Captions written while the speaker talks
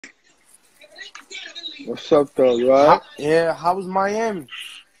What's up, though, right? How was Miami?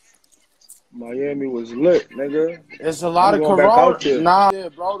 Miami was lit, nigga. It's a lot I'm of going back corona. out there. Nah, yeah,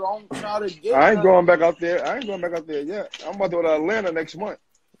 bro, don't try to get I ain't nothing. going back out there. I ain't going back out there yet. I'm about to go to Atlanta next month.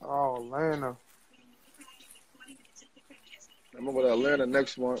 Oh, Atlanta. I'm going to go to Atlanta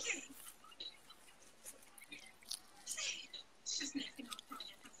next month.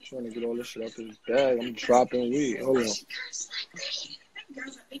 Trying to get all this shit out this bag. I'm dropping weed. Hold on.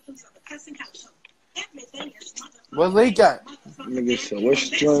 What leak at? Nigga said,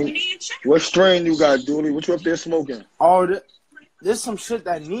 what strain you got, Doolie? What you up there smoking? Oh, this some shit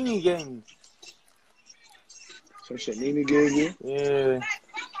that Nene gave me. Some shit Nene gave you? Yeah.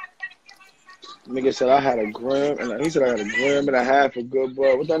 Nigga said I had a gram, and he said I had a gram and a half of good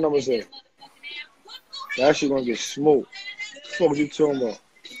bud. What that number say? That shit gonna get smoked. What the fuck you talking about?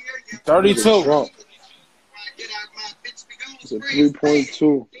 32. Nigga drunk. It's a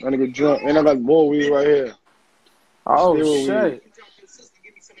 3.2. That nigga drunk. And I got more weed right here. Oh, Still shit.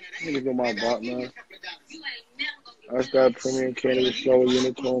 Weed. Niggas know my bot, man. That's that premium cannabis flower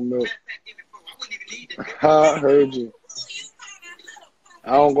unicorn milk. I heard you.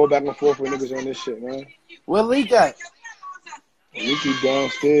 I don't go back and forth with niggas on this shit, man. What leak at? Leaky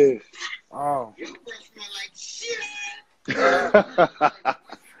downstairs. Oh.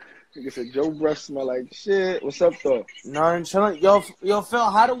 Nigga said Joe breath smell like shit. What's up though? Nothing chilling. Yo, Phil,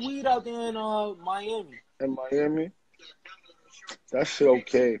 how the weed out there in Miami? In Miami? That shit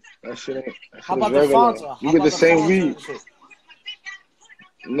okay. That shit ain't. That How shit about is the regular. Fonto? You get the same weed.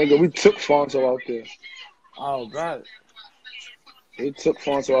 Nigga, we took Fonto out there. Oh, God. They took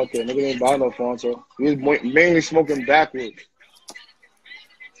Fonto out there. Nigga didn't buy no Fonto. We was mainly smoking backwards.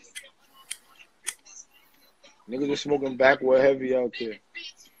 Niggas just smoking backward heavy out there.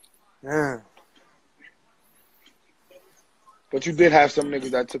 Yeah. But you did have some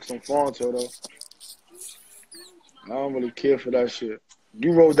niggas that took some Fonto though. I don't really care for that shit.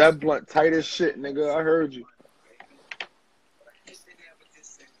 You rolled that blunt tight as shit, nigga. I heard you.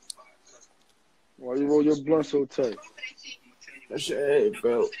 Why you roll your blunt so tight? That shit, hey,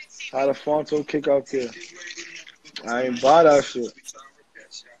 bro. How the Fonto kick out there? I ain't buy that shit.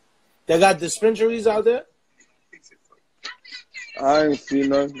 They got dispensaries out there? I ain't see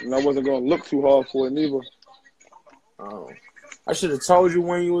none, and I wasn't gonna look too hard for it neither. Oh. I should have told you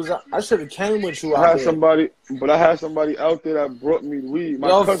when you was out. I should have came with you out I had there. somebody out there that brought me weed. My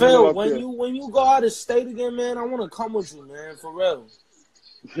Yo, cousin Phil, out when there. you go out of state again, man, I want to come with you, man, for real.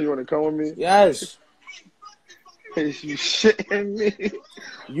 You wanna come with me? Yes. Is you shitting me?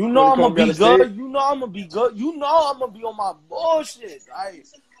 You know I'm gonna be state? good. You know I'm gonna be good. You know I'm gonna be on my bullshit, right?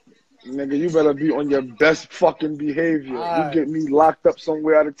 Nigga, you better be on your best fucking behavior. You get me locked up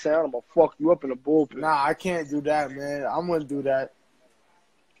somewhere out of town, I'm gonna fuck you up in the bullpen. Nah, I can't do that, man. I'm gonna do that.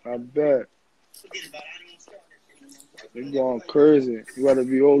 I bet. You're going crazy. You gotta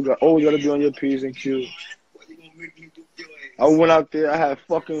be always gotta be on your P's and Q's. I went out there, I had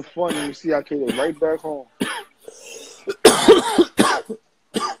fucking fun, and you see I came right back home.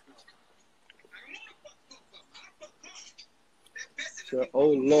 So, oh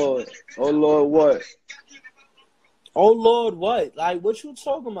Lord what? Oh Lord, what? Like, what you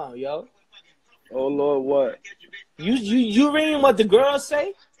talking about, yo? Oh Lord what? You reading what the girls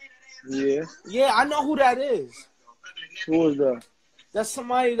say? Yeah. Yeah, I know who that is. Who is that? That's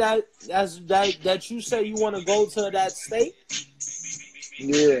somebody that you say you want to go to that state.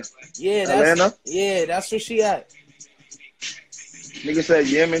 Yeah. Yeah, Atlanta? That's where she at. Nigga said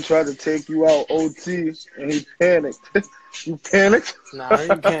Yemen tried to take you out OT and he panicked. You panicked? Nah,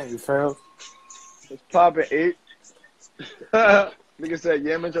 you can't, you failed. It's popping 8. Nigga said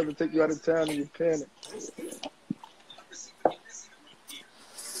Yemen tried to take you out of town and you panicked.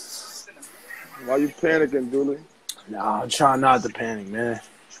 Why you panicking, Doolie? Nah, I'm trying not to panic, man.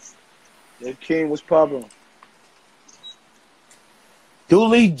 Yo, King, what's popping?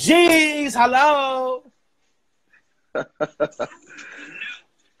 Doolie G's, hello.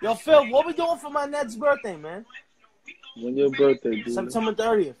 Yo, Phil, what we doing for my next birthday, man? When your birthday, Doolie? September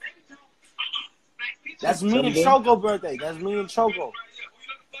 30th. That's September? me and Choco birthday. That's me and Choco.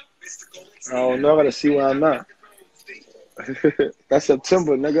 I don't know. I gotta see where I'm at. That's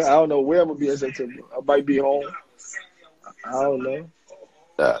September, nigga. I don't know where I'm gonna be in September. I might be home. I don't know.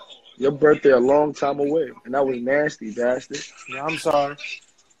 Your birthday a long time away, and that was nasty, bastard. Yeah, I'm sorry.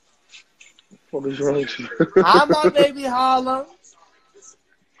 What is wrong with you? Hi, my baby Harlem.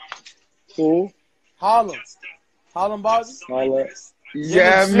 Who? Harlem Barbie? Harlem.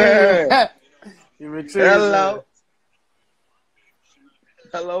 Yeah, man. Hello.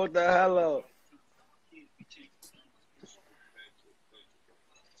 Hello, what the hello?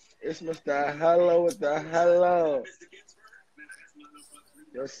 It's Mr. Hello with the hello.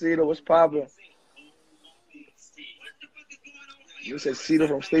 Yo, Cedar, what's poppin'? You said Cedar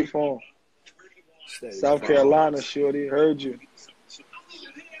from State Farm. South Carolina, shorty. Heard you.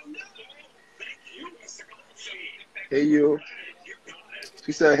 Hey, you.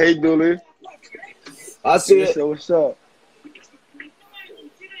 She said, hey, Doolie. I see it. Said, what's up?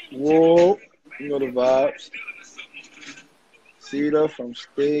 Whoa. You know the vibes. Cedar from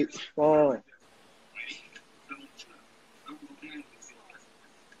State Farm.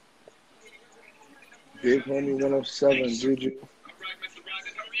 Big homie 107, Juju.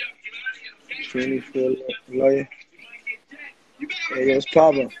 Trini for life. Hey, yo, what's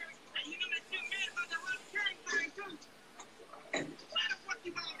poppin'?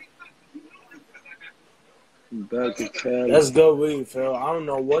 Back to Cali. That's good weed, Phil. I don't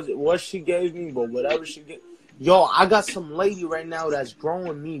know what she gave me, but whatever she gave. Yo, I got some lady right now that's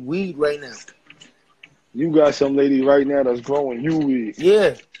growing me weed right now. You got some lady right now that's growing you weed.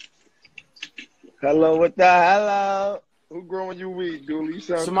 Yeah. Hello, what the hello? Who growing you weed, Doolie? You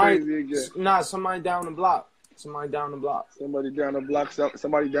sound crazy again. Nah, somebody down the block. Somebody down the block. Somebody down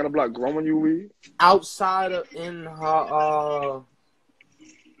the block growing you weed? Outside of in her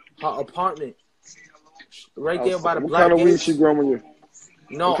apartment. Right there by the what black kind of weed gates. she growing you?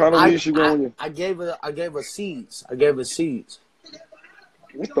 No, what kind of weed she growing you? I gave her seeds. What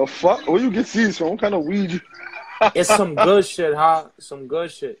the fuck? Where you get seeds from? What kind of weed you? It's some good shit, huh? Some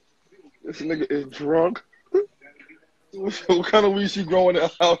good shit. This nigga is drunk. What kind of weed she growing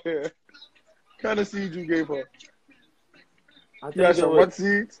out here? What kind of seeds you gave her? I think you got some runt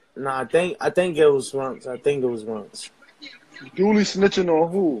seeds? Nah, I think it was runts. Doolie snitching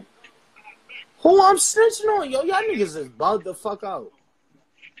on who? Who I'm snitching on? Yo, y'all niggas is bugged the fuck out.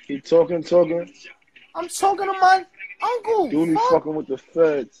 He talking. I'm talking to my uncle. Doolie fucking with the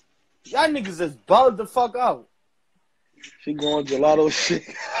feds. Y'all niggas is bugged the fuck out. She going gelato shit.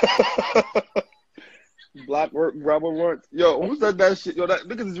 Black work, grabber runt. Yo, who said that shit? Yo, that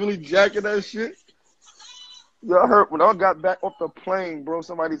niggas is really jacking that shit. Yo, I heard when I got back off the plane, bro,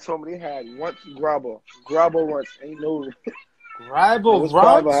 somebody told me they had grabber runt. Ain't no grabber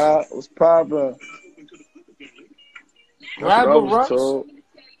runt? What's poppin'? Grabber runt?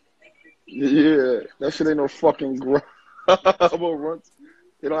 Yeah, that shit ain't no fucking grabber runts.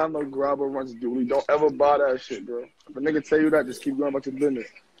 They don't have no grabber runts, dude. Don't ever buy that shit, bro. If a nigga tell you that, just keep going about your business.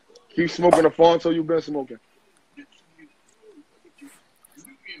 Keep smoking the phone until you been smoking.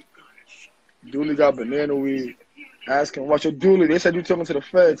 Doolie got banana weed. Asking, what's your Doolie? They said you took him to the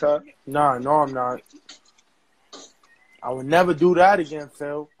feds, huh? Nah, no, I'm not. I would never do that again,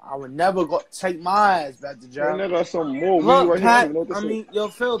 Phil. I would never take my ass back to jail. They got some more Look, weed right Pat, here. I mean, yo,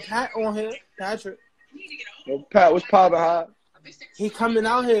 Phil, Pat on here. Patrick. Yo, Pat, what's poppin', huh? He coming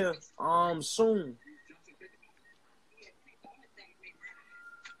out here soon.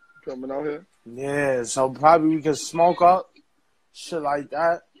 Coming out here? Yeah, so probably we can smoke up. Shit like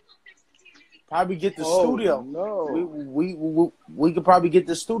that. Probably get the studio. No. We could probably get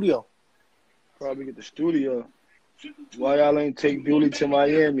the studio. Probably get the studio. Why y'all ain't take Doolie to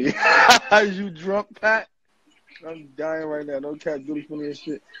Miami? You drunk, Pat? I'm dying right now. No cat Doolie funny as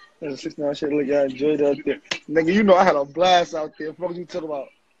shit. That's a 69 shit. Look, I enjoyed it out there. Nigga, you know I had a blast out there. What you talking about?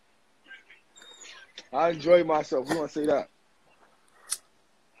 I enjoyed myself. You want to say that?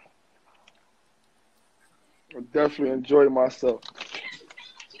 I definitely enjoyed myself.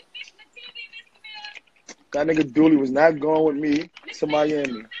 That nigga Doolie was not going with me to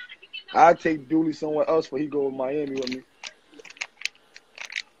Miami. I'd take Doolie somewhere else before he go with Miami with me.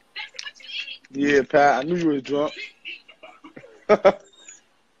 Yeah, Pat, I knew you was drunk.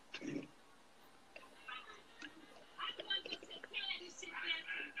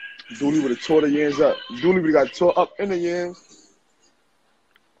 Doolie would have tore the yams up. Doolie would have got tore up in the yams.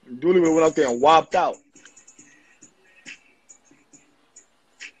 Doolie would have went out there and whopped out.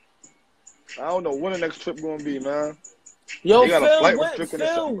 I don't know when the next trip gonna be, man. Yo,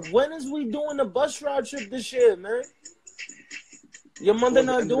 Phil, when is we doing the bus ride trip this year, man? Your mother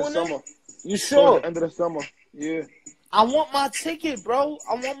not doing it? You sure? Towards the end of the summer, yeah. I want my ticket, bro.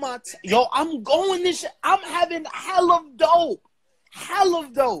 Yo, I'm going this year. I'm having hell of dope.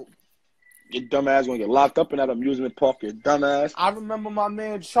 Your dumb ass gonna get locked up in that amusement park, your dumb ass. I remember my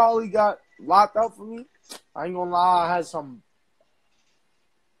man Charlie got locked up for me. I ain't gonna lie, I had some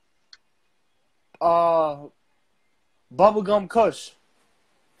bubblegum kush.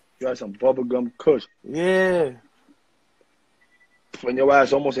 You had some bubblegum kush. Yeah. When your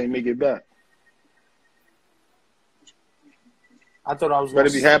ass almost ain't make it back. I thought I was You better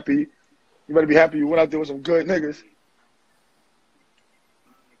be happy. You better be happy you went out there with some good niggas.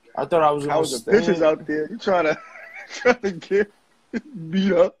 I thought I was How was the bitches out there? You trying to get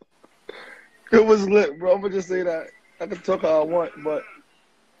beat up? It was lit, bro. I'm gonna just say that. I can talk how I want, but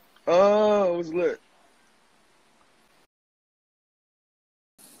it was lit.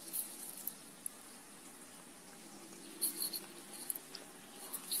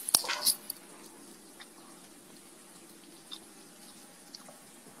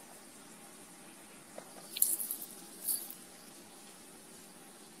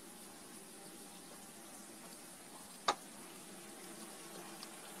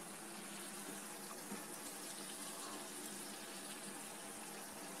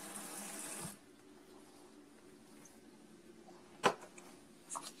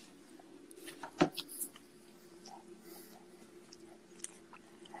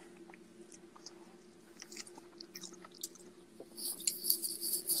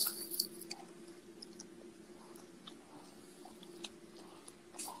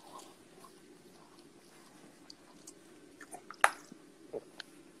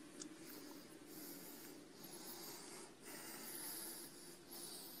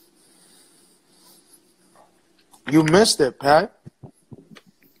 You missed it, Pat.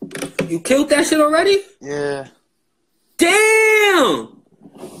 You killed that shit already? Yeah. Damn!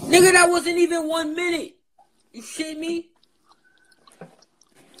 Nigga, that wasn't even 1 minute. You shit me?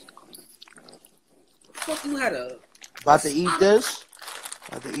 Fuck, you had a... About to eat this?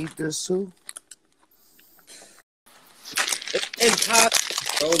 About to eat this too? It's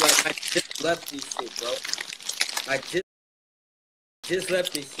impossible, bro. Like, I just left this shit, bro. I just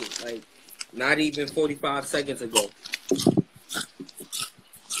left this shit. Like, not even 45 seconds ago.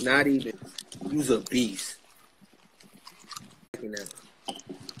 Not even. You's a beast.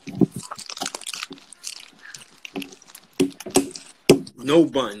 No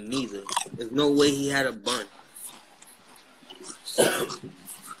bun, neither. There's no way he had a bun.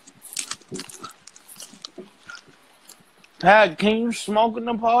 Pat, can you smoke in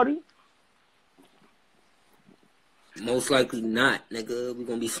the party? Most likely not, nigga. We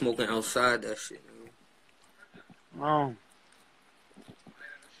gonna be smoking outside that shit, nigga. Oh.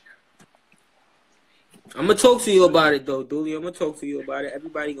 I'm gonna talk to you about it, though, Doolie. I'm gonna talk to you about it.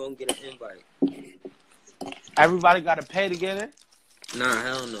 Everybody gonna get an invite. Everybody gotta pay to get it? Nah,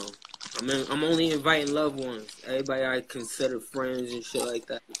 hell no. I'm only inviting loved ones. Everybody I consider friends and shit like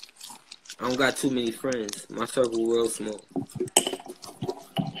that. I don't got too many friends. My circle real small.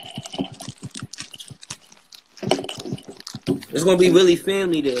 It's gonna be really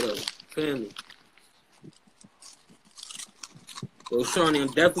family there, though. Family. Well, Shawnee, I'm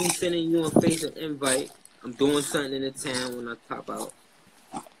definitely sending you on face an invite. I'm doing something in the town when I pop out.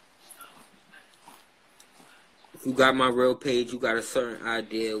 If you got my real page, you got a certain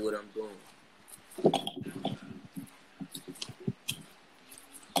idea of what I'm doing.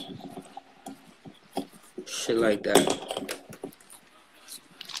 Shit like that.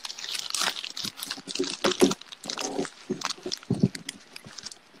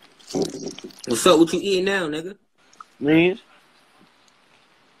 What's up? What you eating now, nigga? Please?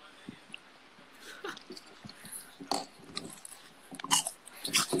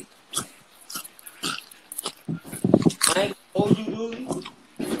 I ain't told you,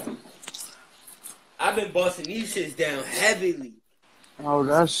 Doolie. I've been busting these shits down heavily. Oh,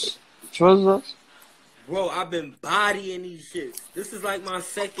 that's Twizzlers? Bro, I've been bodying these shits. This is like my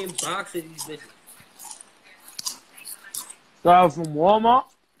second box of these bitches. Got from Walmart?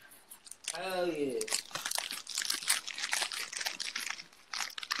 Hell yeah.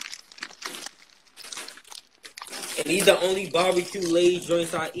 And these the only barbecue Lay's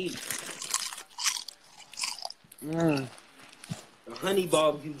joints I eat. The honey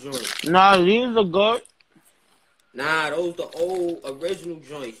barbecue joints. Nah, these are good. Nah, those the old original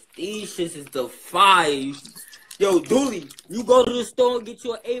joints. These shits is the fire. Yo, Doolie, you go to the store and get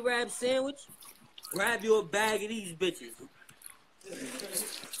you an Arab sandwich, grab you a bag of these bitches.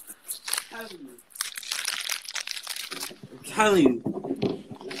 I'm telling you.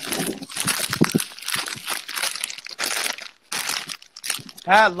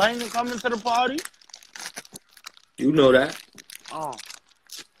 Pat Lane coming to the party? You know that. Oh.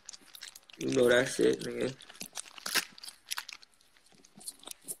 You know that shit, nigga.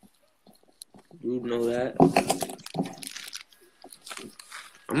 You know that.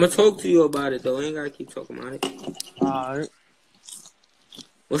 I'm gonna talk to you about it, though. I ain't gotta keep talking about it. Alright.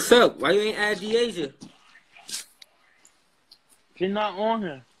 What's up? Why you ain't add Deasia? She's not on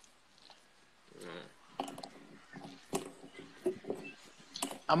here.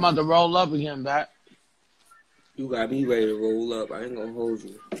 I'm about to roll up again, Bat. You got me ready to roll up. I ain't gonna hold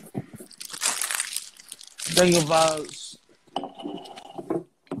you. Think about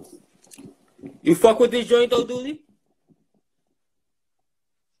You fuck with this joint though, Doolie?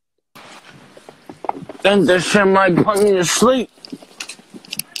 Think this shit might put me to sleep.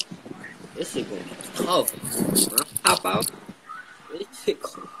 This shit gonna be tough. When I pop out, this shit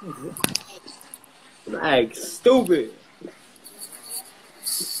gonna be like stupid.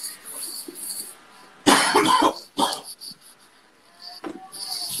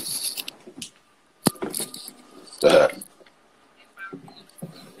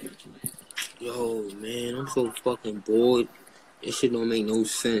 Yo, man, I'm so fucking bored. This shit don't make no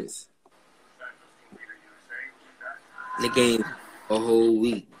sense. The game a whole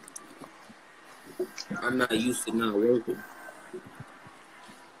week. I'm not used to not working.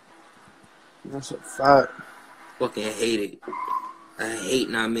 That's a fact. Fucking hate it. I hate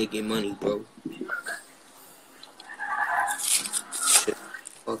not making money, bro. Shit,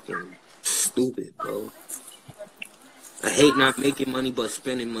 fucking stupid, bro. I hate not making money but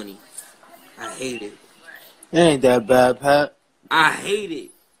spending money. I hate it. It ain't that bad, Pat. I hate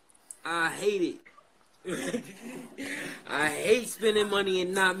it. I hate it. I hate spending money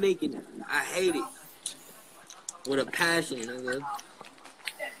and not making it. I hate it. With a passion, nigga.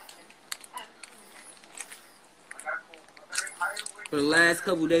 For the last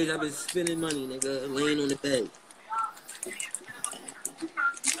couple days, I've been spending money, nigga, laying on the bed.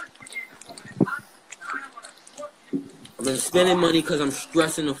 I've been spending money because I'm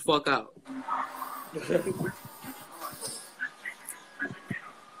stressing the fuck out.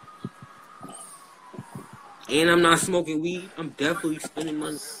 And I'm not smoking weed. I'm definitely spending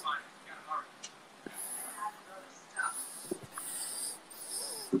money.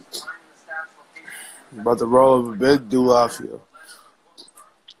 About to roll up a big Doolie off you.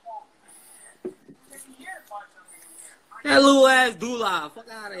 That little ass Doolie, fuck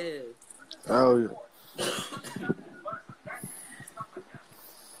out of here. Hell yeah.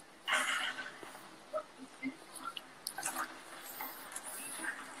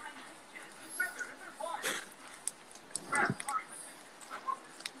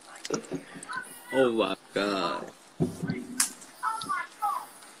 Oh my god.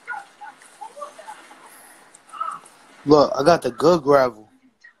 Look, I got the good gravel.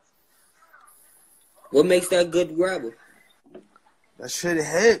 What makes that good gravel? That shit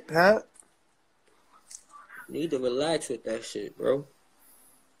hit, Pat. Need to relax with that shit, bro.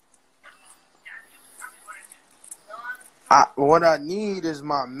 What I need is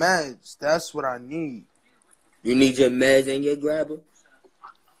my meds. That's what I need. You need your meds and your grabber?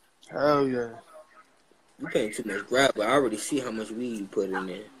 Hell yeah. You paying too much grabber. I already see how much weed you put in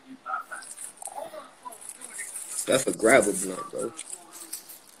there. That's a grabber blunt, bro.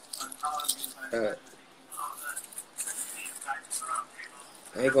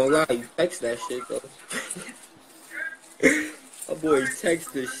 I ain't gonna lie, you text that shit, though. My boy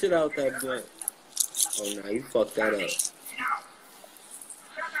text the shit out that blunt. Oh, nah, you fucked that up.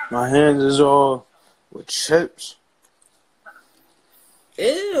 My hands is all with chips.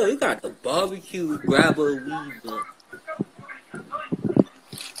 Ew, you got the barbecue grabber weed blunt.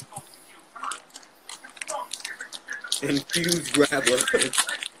 Infused grabber.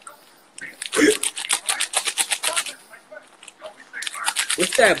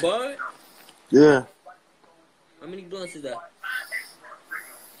 What's that, bud? Yeah. How many blunts is that?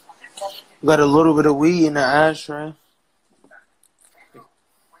 Got a little bit of weed in the ashtray.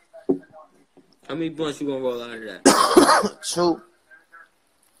 How many blunts you gonna roll out of that? 2. Oh,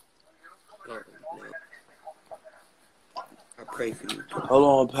 no. I pray for you.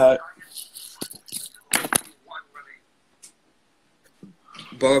 Hold on, Pat.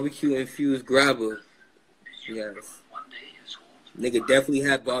 Barbecue infused grabber. Yes. Nigga definitely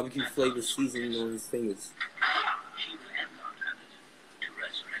had barbecue flavor seasoning on his fingers.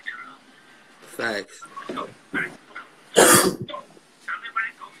 Facts.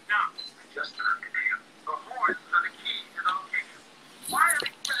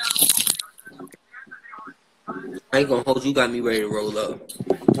 I ain't gonna hold you, got me ready to roll up.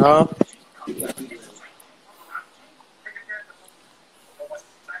 Huh?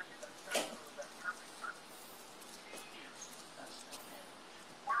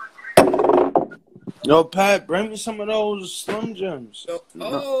 Yo, Pat, bring me some of those Slim Jims. Yo,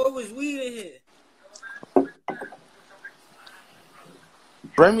 oh, it was weed in here.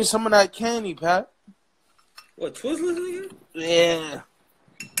 Bring me some of that candy, Pat. What, Twizzlers in here? Yeah.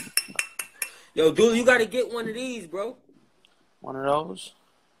 Yo, dude, you gotta get one of these, bro. One of those?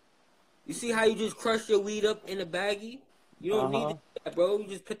 You see how you just crush your weed up in a baggie? You don't need that, bro. You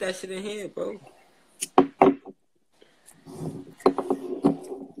just put that shit in here, bro.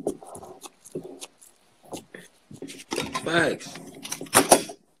 Facts.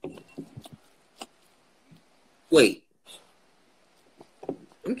 Wait.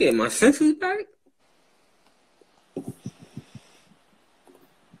 I'm getting my senses back?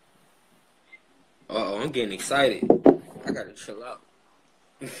 Uh-oh, I'm getting excited. I gotta chill out.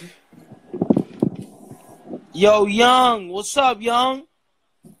 Yo, Young. What's up, Young?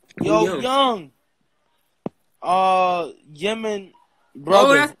 Yo, Young. Yemen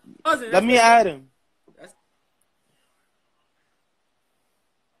brother. Oh, that's cousin. Let me add him.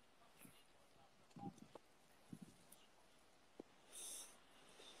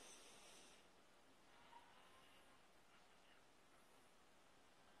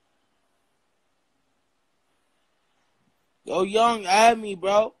 Yo, Young, add me,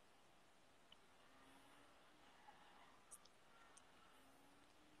 bro.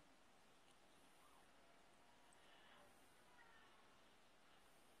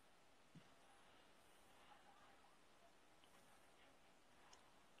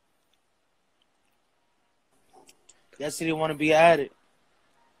 Guess he didn't want to be added.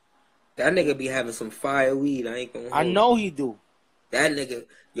 That nigga be having some fire weed. I ain't gonna hold. I know he do. That nigga,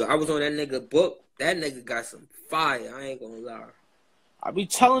 yo, I was on that nigga book. That nigga got some fire. I ain't gonna lie. I be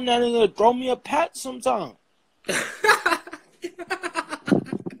telling that nigga to throw me a pat sometime.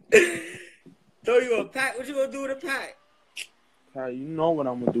 Throw you a pack? What you gonna do with a pack? Pat, you know what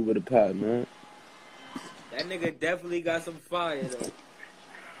I'm gonna do with a pat, man. That nigga definitely got some fire though.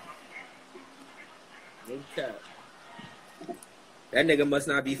 No cap. That nigga must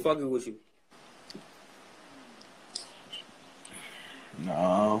not be fucking with you.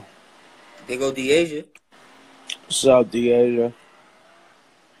 No. They go Deasia. What's up, Deasia?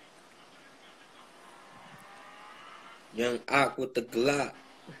 Young Ock with the Glock.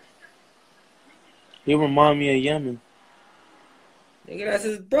 He remind me of Yemen. Nigga, that's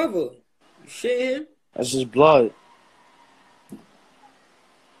his brother. You shit him? That's his blood.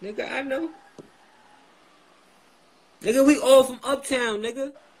 Nigga, I know. Nigga, we all from Uptown,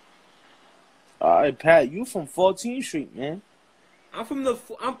 nigga. Alright, Pat, you from 14th Street, man. I'm from the...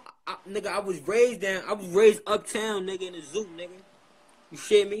 nigga, I was raised uptown, nigga, in the zoo, nigga. You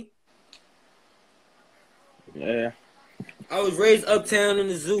shit me? Yeah. I was raised uptown in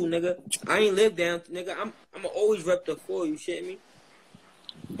the zoo, nigga. I ain't lived down, nigga. I'm always rep the 4, you shit me?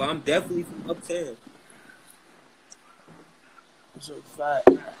 But I'm definitely from uptown. That's a fact.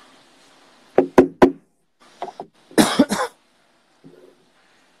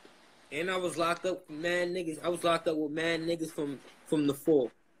 And I was locked up with mad niggas. I was locked up with mad niggas from the 4.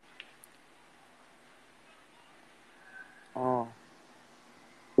 Oh.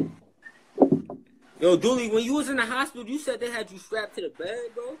 Yo, Doolie, when you was in the hospital, you said they had you strapped to the bed,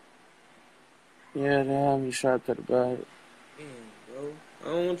 bro? Yeah, they had me strapped to the bed. Damn, bro. I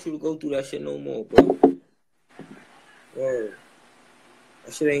don't want you to go through that shit no more, bro. Whoa.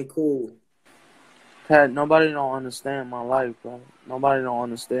 That shit ain't cool. Pat, nobody don't understand my life, bro. Nobody don't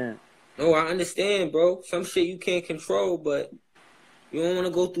understand. No, I understand, bro. Some shit you can't control, but you don't want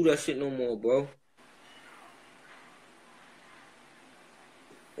to go through that shit no more, bro.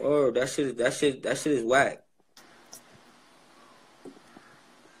 Word, that shit is whack.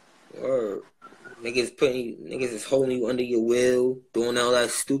 Word. Niggas is holding you under your will, doing all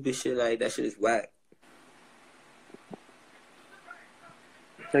that stupid shit, like that shit is whack.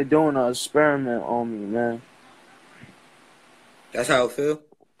 They doing an experiment on me, man. That's how it feel?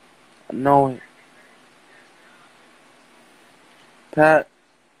 I know it. Pat,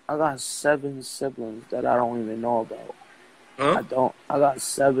 I got 7 siblings that I don't even know about. Huh? I got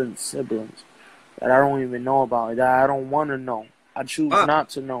 7 siblings that I don't even know about, that I don't want to know. I choose not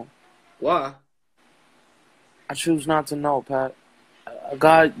to know. Why? I choose not to know, Pat. I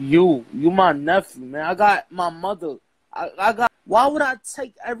got you. You my nephew, man. I got my mother. I got... Why would I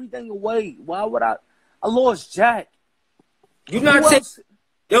take everything away? Why would I lost Jack. You not taking...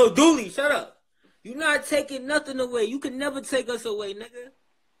 Yo, Doolie, shut up. You not taking nothing away. You can never take us away, nigga.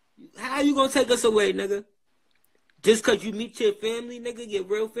 How you gonna take us away, nigga? Just cause you meet your family, nigga, your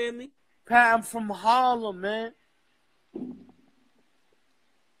real family? Pat, I'm from Harlem, man.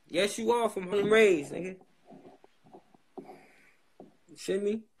 Yes, you are from Harlem raised, nigga. You feel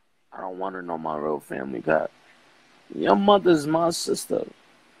me? I don't want to know my real family, Pat. Your mother's my sister,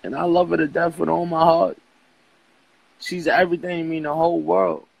 and I love her to death with all my heart. She's everything to me in the whole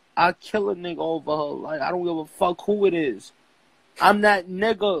world. I kill a nigga over her. Like, I don't give a fuck who it is. I'm that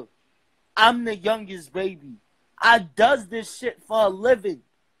nigga. I'm the youngest baby. I does this shit for a living.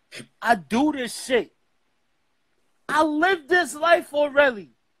 I do this shit. I lived this life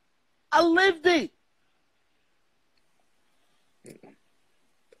already. I lived it.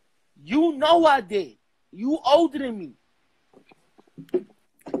 You know I did. You older than me.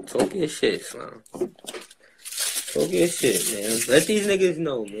 Talk your shit, Slime. Talk your shit, man. Let these niggas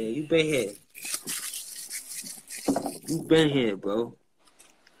know, man. You been here. You been here, bro.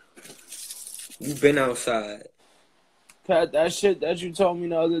 You been outside. Pat, that shit that you told me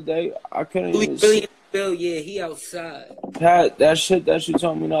the other day, I couldn't Doolie even really sleep. feel, yeah, he outside. Pat, that shit that you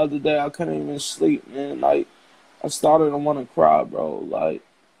told me the other day, I couldn't even sleep, man. Like, I started to want to cry, bro. Like,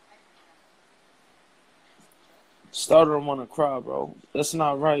 started to want to cry, bro. That's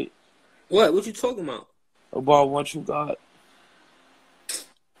not right. What? What you talking about? About what you got.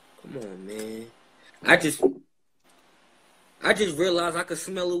 Come on, man. I just realized I could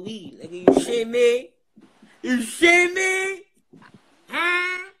smell a weed. Nigga, you shit me? You shit me?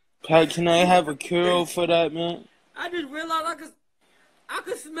 Huh? Pat, can I have a cure for that, man? I just realized I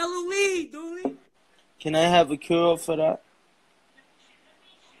could smell a weed, Doolie. Can I have a cure for that?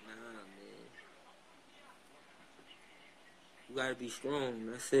 Nah, man. You gotta be strong.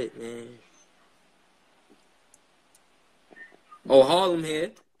 That's it, man. Oh, Harlem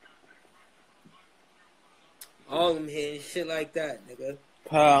here. Harlem here and shit like that, nigga.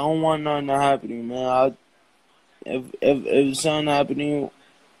 Pat, I don't want nothing to happen to you, man. If something happen to you,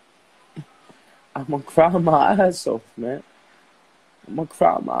 I'm gonna cry my ass off, man. I'm gonna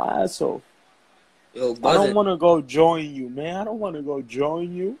cry my ass off. Yo, I don't Buzzin'. want to go join you, man. I don't want to go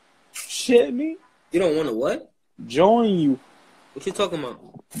join you. Shit me? You don't want to what? Join you. What you talking about?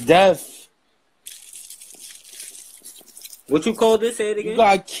 Death. What you call this? Say it again. You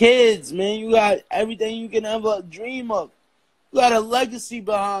got kids, man. You got everything you can ever dream of. You got a legacy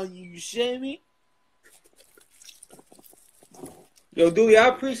behind you. You shit me? Yo, Doolie, I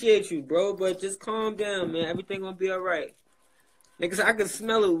appreciate you, bro, but just calm down, man. Everything gonna be alright. Niggas, I can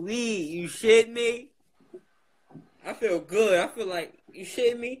smell a weed. You shit me? I feel good. I feel like, you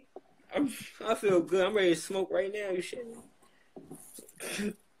shit me? I feel good. I'm ready to smoke right now. You shit me?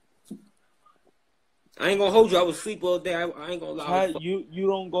 I ain't gonna hold you. I was asleep all day. I ain't gonna lie. Pat, you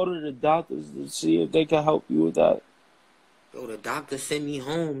don't go to the doctors to see if they can help you with that. Yo, the doctor sent me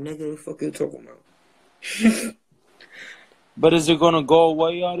home, nigga. What the fuck you talking about? But is it gonna go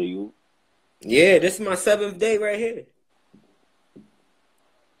away out of you? Yeah, this is my 7th day right here.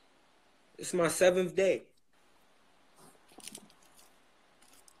 This is my 7th day.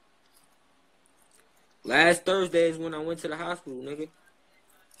 Last Thursday is when I went to the hospital, nigga.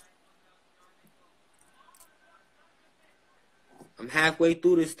 I'm halfway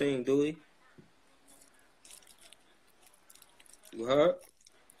through this thing, Dewey. You heard?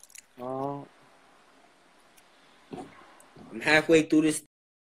 I'm halfway through this.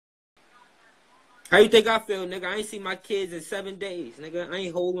 How you think I feel, nigga? I ain't seen my kids in 7 days, nigga. I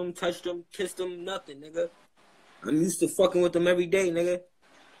ain't hold them, touched them, kissed them, nothing, nigga. I'm used to fucking with them every day, nigga.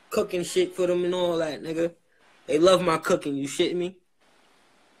 Cooking shit for them and all that, nigga. They love my cooking, you shitting me?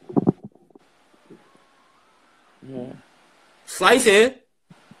 Yeah. Slice here.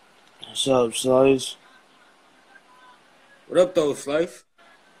 What's up, Slice? What up, though, Slice?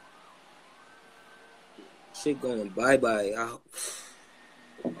 Shit going bye-bye.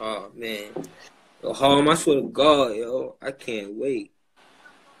 Oh, man. Yo, Harlem, I swear to God, yo, I can't wait.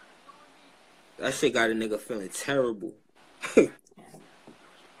 That shit got a nigga feeling terrible.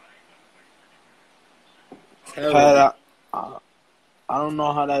 Terrible. Pat, I don't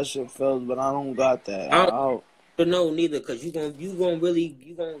know how that shit feels, but I don't got that. I don't know neither, cause you gonna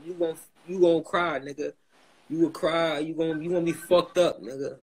cry, nigga. You will cry. You gonna be fucked up,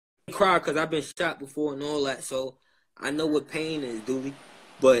 nigga. I cry cause I've been shot before and all that, so I know what pain is, Doolie.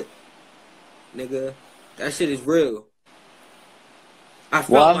 But nigga, that shit is real. I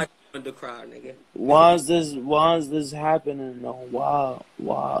felt like I wanted to cry, nigga. Why is this happening though?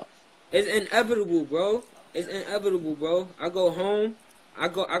 Why? It's inevitable, bro. It's inevitable, bro. I go home, I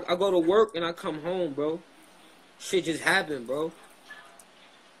go to work and I come home, bro. Shit just happened, bro.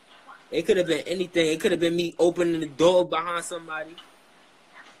 It could have been anything. It could have been me opening the door behind somebody.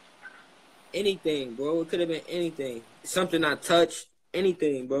 Anything, bro. It could have been anything. Something I touched.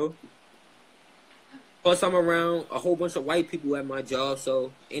 Anything, bro. Plus, I'm around a whole bunch of white people at my job,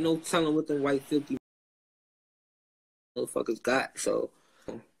 so ain't no telling what them white filthy motherfuckers got, so.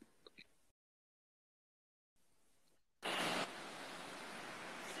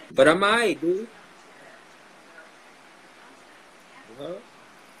 But I'm alright, dude. You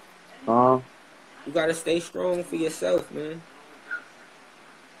gotta stay strong for yourself, man.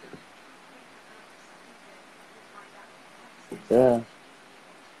 Yeah.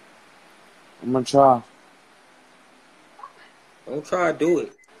 I'm gonna try. Don't try to do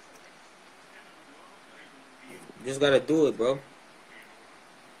it. You just gotta do it, bro.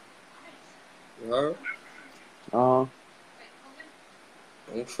 You heard? Don't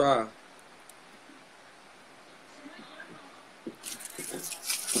try.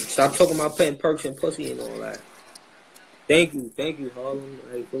 Stop talking about putting perks and pussy and all that. Thank you, Harlem.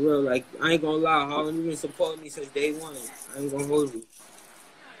 Like, for real, like, I ain't gonna lie, Harlem, you been supporting me since day one. I ain't gonna hold you.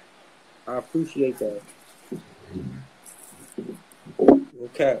 I appreciate that.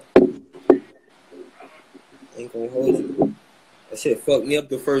 Okay. Ain't gonna hold you. That shit fucked me up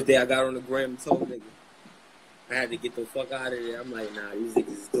the first day I got on the gram and told niggas. I had to get the fuck out of there. I'm like, nah, these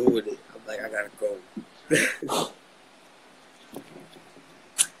niggas is doing it. I'm like, I gotta go.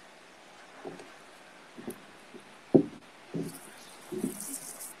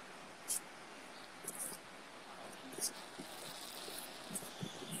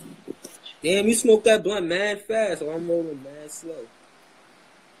 Damn, you smoked that blunt mad fast, so I'm rolling mad slow.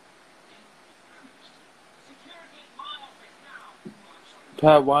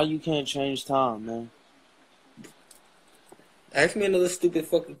 Pat, why you can't change time, man? Ask me another stupid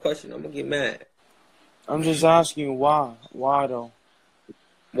fucking question. I'm gonna get mad. I'm just asking you why. Why though?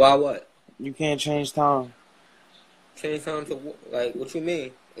 Why what? You can't change time. Change time to like what you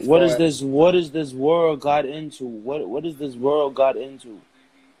mean? What is this world got into? What is this world got into?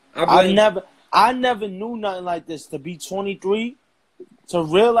 I never knew nothing like this. To be 23, to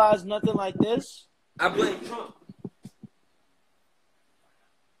realize nothing like this. I blame Trump.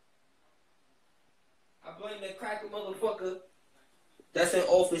 I blame that cracker motherfucker that's in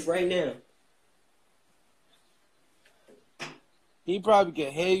office right now. He probably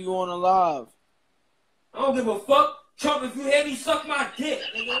can hear you on a live. I don't give a fuck. Trump, if you hear me, suck my dick,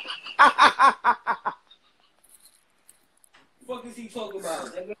 nigga. What the fuck is he talking about,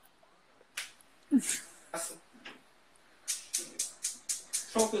 nigga?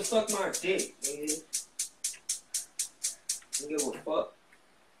 Trump can suck my dick, nigga. I don't give a fuck.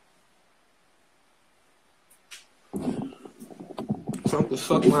 Trump can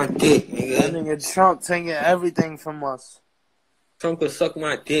suck my dick, nigga. That nigga Trump taking everything from us. Trump can suck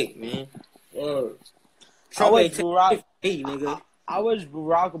my dick, man. Trump ain't taking me, nigga. I wish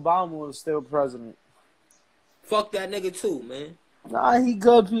Barack Obama was still president. Fuck that nigga too, man. Nah, he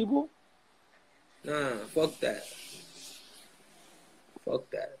good, people. Nah, fuck that. Fuck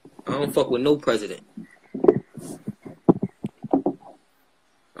that. I don't fuck with no president.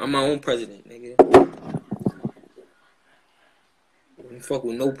 I'm my own president, nigga. I don't fuck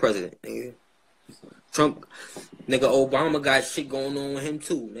with no president, nigga. Trump, nigga, Obama got shit going on with him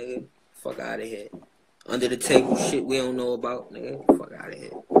too, nigga. Fuck out of here. Under the table shit we don't know about, nigga. Fuck out of here.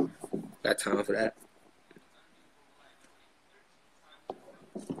 Got time for that.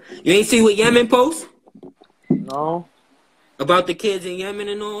 You ain't see what Yemen post? No. About the kids in Yemen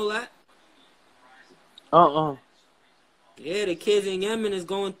and all that? Yeah, the kids in Yemen is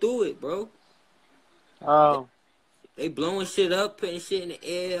going through it, bro. Oh. They blowing shit up, putting shit in the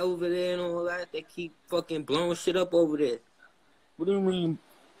air over there and all that. They keep fucking blowing shit up over there. What do you mean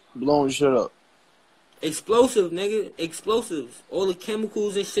blowing shit up? Explosive, nigga. Explosives. All the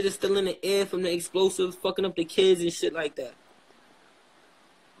chemicals and shit is still in the air from the explosives, fucking up the kids and shit like that.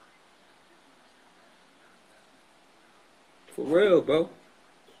 For real, bro.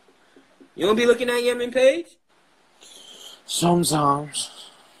 You don't be looking at Yemen page? Sometimes.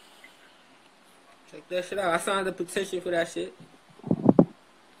 Check that shit out. I signed a petition for that shit.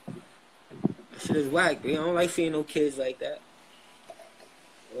 That shit is whack, man. I don't like seeing no kids like that.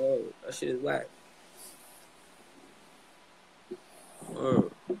 Oh, that shit is whack.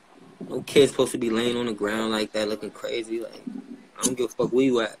 Oh, no kids supposed to be laying on the ground like that looking crazy. Like, I don't give a fuck where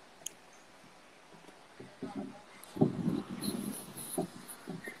you at.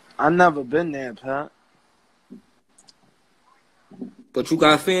 I never been there, Pat. But you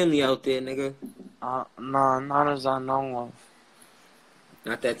got family out there, nigga. Nah, not as I know of.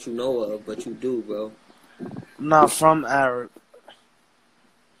 Not that you know of, but you do, bro. I'm not from Arab.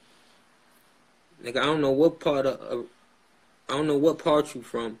 Nigga, I don't know what part you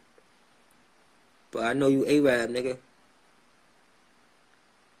from. But I know you Arab, nigga.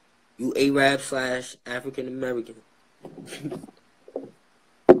 You Arab / African American.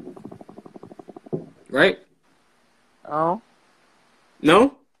 Right? Oh?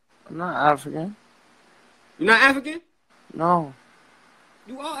 No? I'm not African. You not African? No.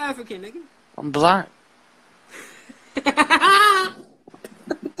 You all African, nigga. I'm black.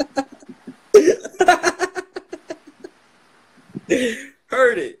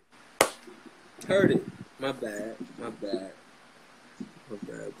 Heard it. My bad,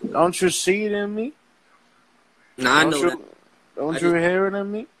 bro. Don't you see it in me? Nah, I know that. Don't you hear it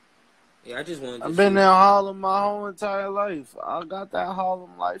in me? Yeah, I just wanted to I've been in Harlem my whole entire life. I got that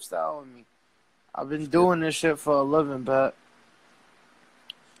Harlem lifestyle in me. I've been doing this shit for a living, Pat.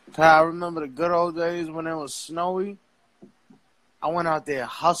 I remember the good old days when it was snowy. I went out there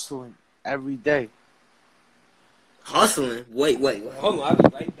hustling every day. Hustling? Wait. Hold on, I'll be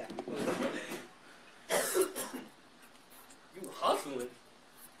right back. You hustling?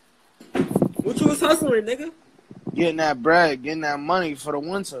 What you was hustling, nigga? Getting that bread, getting that money for the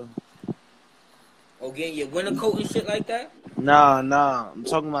winter. Oh, getting your winter coat and shit like that? Nah. I'm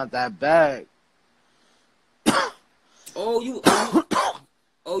talking about that bag.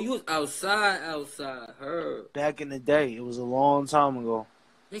 You was outside. Heard. Back in the day. It was a long time ago.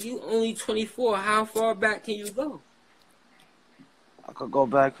 Nigga, you only 24. How far back can you go? I could go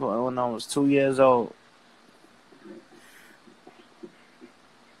back to when I was 2 years old.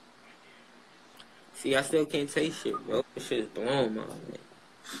 See, I still can't taste shit, bro. This shit is blowing my mind.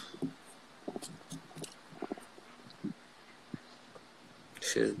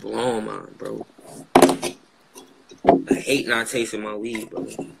 Shit is blowing my mind, bro. I hate not tasting my weed, bro.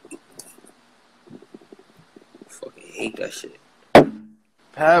 Fucking hate that shit.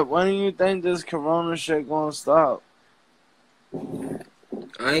 Pat, when do you think this corona shit gonna stop?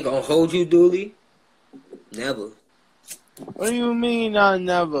 I ain't gonna hold you, Doolie. Never. What do you mean I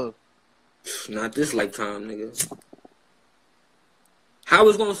never? Not this lifetime, nigga. How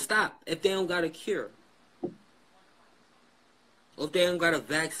it's gonna stop if they don't got a cure? Or if they don't got a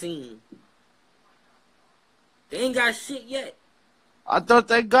vaccine? They ain't got shit yet. I thought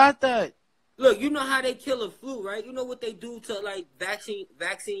they got that. Look, you know how they kill a flu, right? You know what they do to like vaccine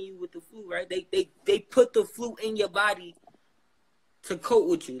you with the flu, right? They put the flu in your body to cope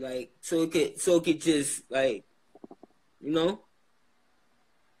with you, like so it could just like, you know.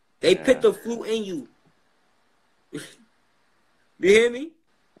 They put the flu in you. You hear me?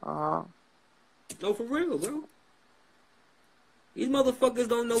 Uh-huh. No, for real, bro. These motherfuckers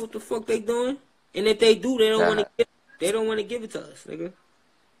don't know what the fuck they doing, and if they do, they don't want to. They don't want to give it to us, nigga.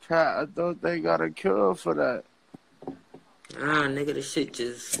 Cat, I thought they got a cure for that. Ah, nigga, this shit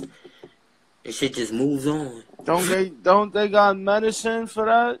just moves on. Don't they got medicine for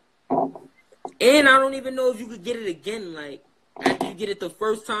that? And I don't even know if you could get it again. Like after you get it the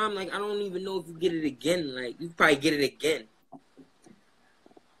first time, like I don't even know if you get it again. Like you probably get it again.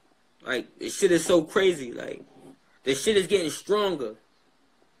 Like this shit is so crazy. Like this shit is getting stronger.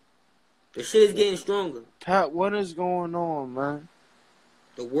 The shit is getting stronger. Pat, what is going on, man?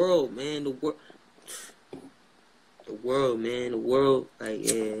 The world, man. The world, man. The world, like,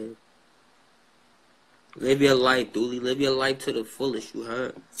 yeah. Live your life, Doolie. Live your life to the fullest, you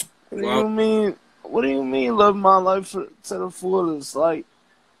heard? What do you mean? What do you mean live my life to the fullest? Like,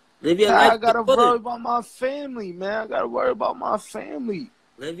 live your life I gotta worry about my family, man. I gotta worry about my family.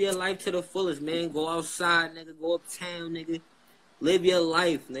 Live your life to the fullest, man. Go outside, nigga. Go uptown, nigga. Live your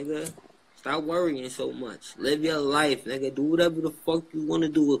life, nigga. Stop worrying so much. Live your life, nigga. Do whatever the fuck you want to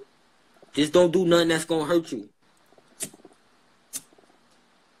do. Just don't do nothing that's gonna hurt you.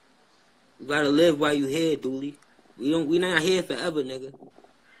 You gotta live while you here, Doolie. We not here forever, nigga.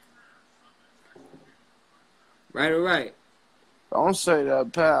 Right or right? Don't say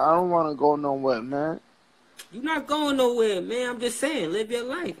that, Pat. I don't want to go nowhere, man. You not going nowhere, man. I'm just saying, live your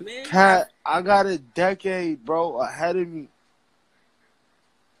life, man. Pat, I got a decade, bro, ahead of me.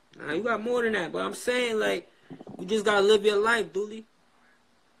 Nah, you got more than that, but I'm saying, like, you just gotta live your life, Doolie.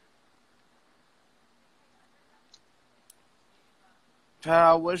 Pat,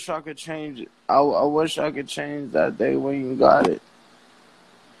 I wish I could change it. I wish I could change that day when you got it.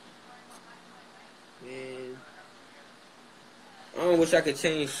 Man, I don't wish I could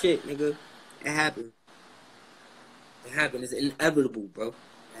change shit, nigga. It happened. It happened. It's inevitable, bro.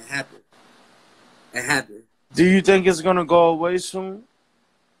 It happened. It happened. Do you think it's gonna go away soon?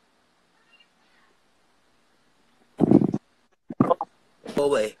 Go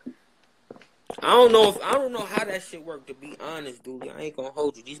away. I don't know how that shit worked, to be honest, Doolie. I ain't gonna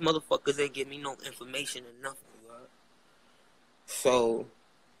hold you. These motherfuckers ain't give me no information or nothing, right? So,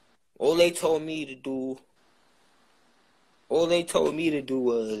 all they told me to do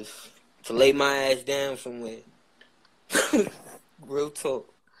was to lay my ass down somewhere. Real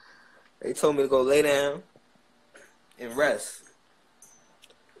talk. They told me to go lay down and rest.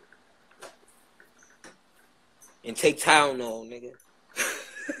 And take Tylenol, nigga.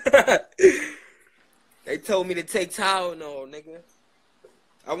 They told me to take Tylenol, nigga.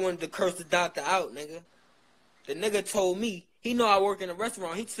 I wanted to curse the doctor out, nigga. The nigga told me, he know I work in a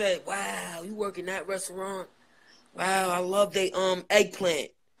restaurant. He said, wow, you work in that restaurant? Wow, I love they eggplant.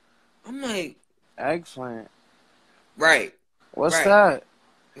 I'm like, eggplant? Right. What's that?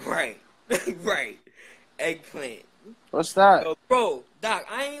 Right. Right. Eggplant. What's that? Bro, Doc,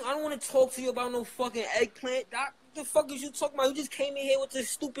 I don't want to talk to you about no fucking eggplant, Doc. What the fuck is you talking about? You just came in here with this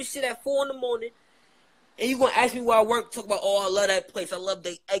stupid shit at 4 in the morning. And you gonna ask me where I work, talk about, oh, I love that place. I love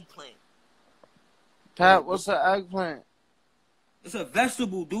the eggplant. Pat, what's an eggplant? It's a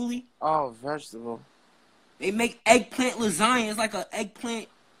vegetable, Doolie. Oh, vegetable. They make eggplant lasagna. It's like an eggplant.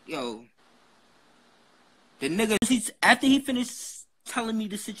 Yo. The nigga, after he finished telling me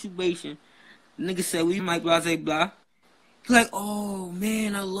the situation, the nigga said, we might blah, blah, blah. He's like, oh,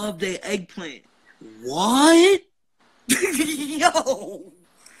 man, I love that eggplant. What? Yo.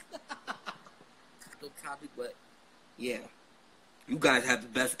 No topic, but yeah. You guys have the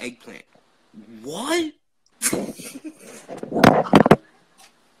best eggplant. What?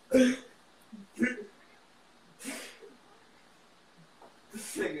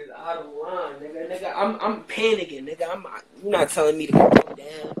 This nigga's out of line, nigga. I'm panicking, nigga. You're not telling me to calm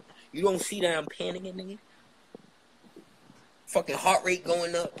down. You don't see that I'm panicking, nigga. Fucking heart rate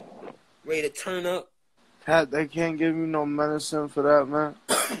going up, ready to turn up. Pat, they can't give you no medicine for that, man.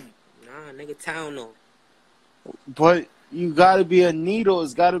 Nah, nigga, town no. But you gotta be a needle.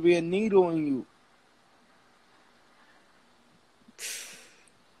 It's gotta be a needle in you.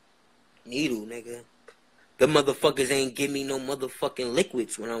 Needle, nigga. The motherfuckers ain't give me no motherfucking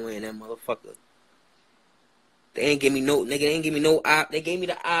liquids when I went in that motherfucker. They ain't give me no, nigga, they ain't give me no, they gave me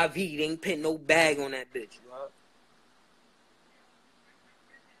the IV. They ain't put no bag on that bitch, bro.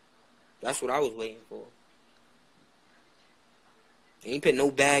 That's what I was waiting for. They ain't put no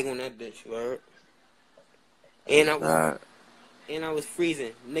bag on that bitch, bro. And I was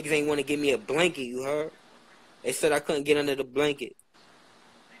freezing. Niggas ain't want to give me a blanket, you heard? They said I couldn't get under the blanket.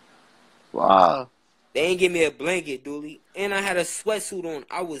 Wow. They ain't give me a blanket, Doolie. And I had a sweatsuit on.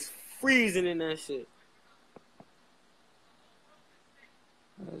 I was freezing in that shit.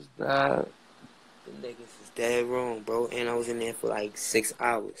 That's bad. The niggas is dead wrong, bro. And I was in there for like 6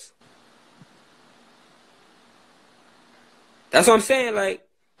 hours. That's what I'm saying. Like,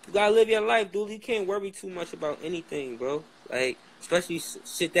 you gotta live your life, Doolie. You can't worry too much about anything, bro. Like, especially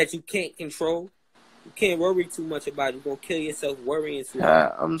shit that you can't control. You can't worry too much about it. You're gonna kill yourself worrying too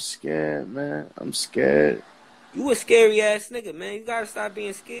much. I'm scared, man. I'm scared. You a scary ass nigga, man. You gotta stop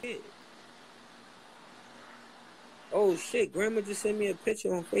being scared. Oh shit, Grandma just sent me a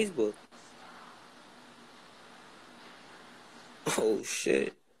picture on Facebook. Oh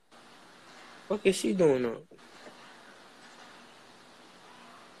shit. What is she doing on?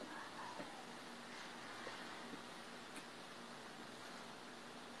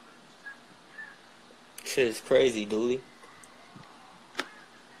 Shit is crazy, Doolie.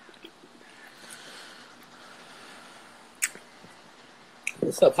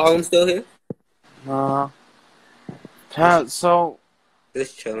 What's up, Harlem still here? Nah. Pat, so...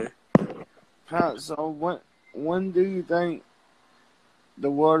 Just chilling. Pat, so when do you think the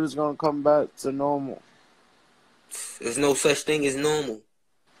world is gonna come back to normal? There's no such thing as normal.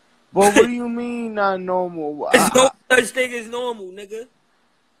 But what do you mean not normal? There's no such thing as normal, nigga.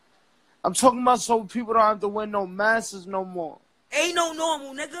 I'm talking about so people don't have to wear no masks no more. Ain't no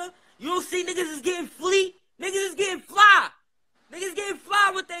normal, nigga. You don't see niggas is getting fleet? Niggas is getting fly. Niggas getting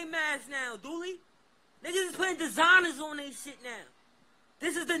fly with they masks now, Doolie. Niggas is putting designers on they shit now.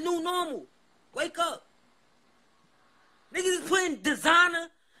 This is the new normal. Wake up. Niggas is putting designer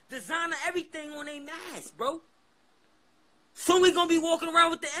everything on they mask, bro. Soon we gonna be walking around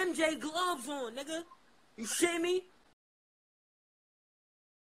with the MJ gloves on, nigga. You shitting me?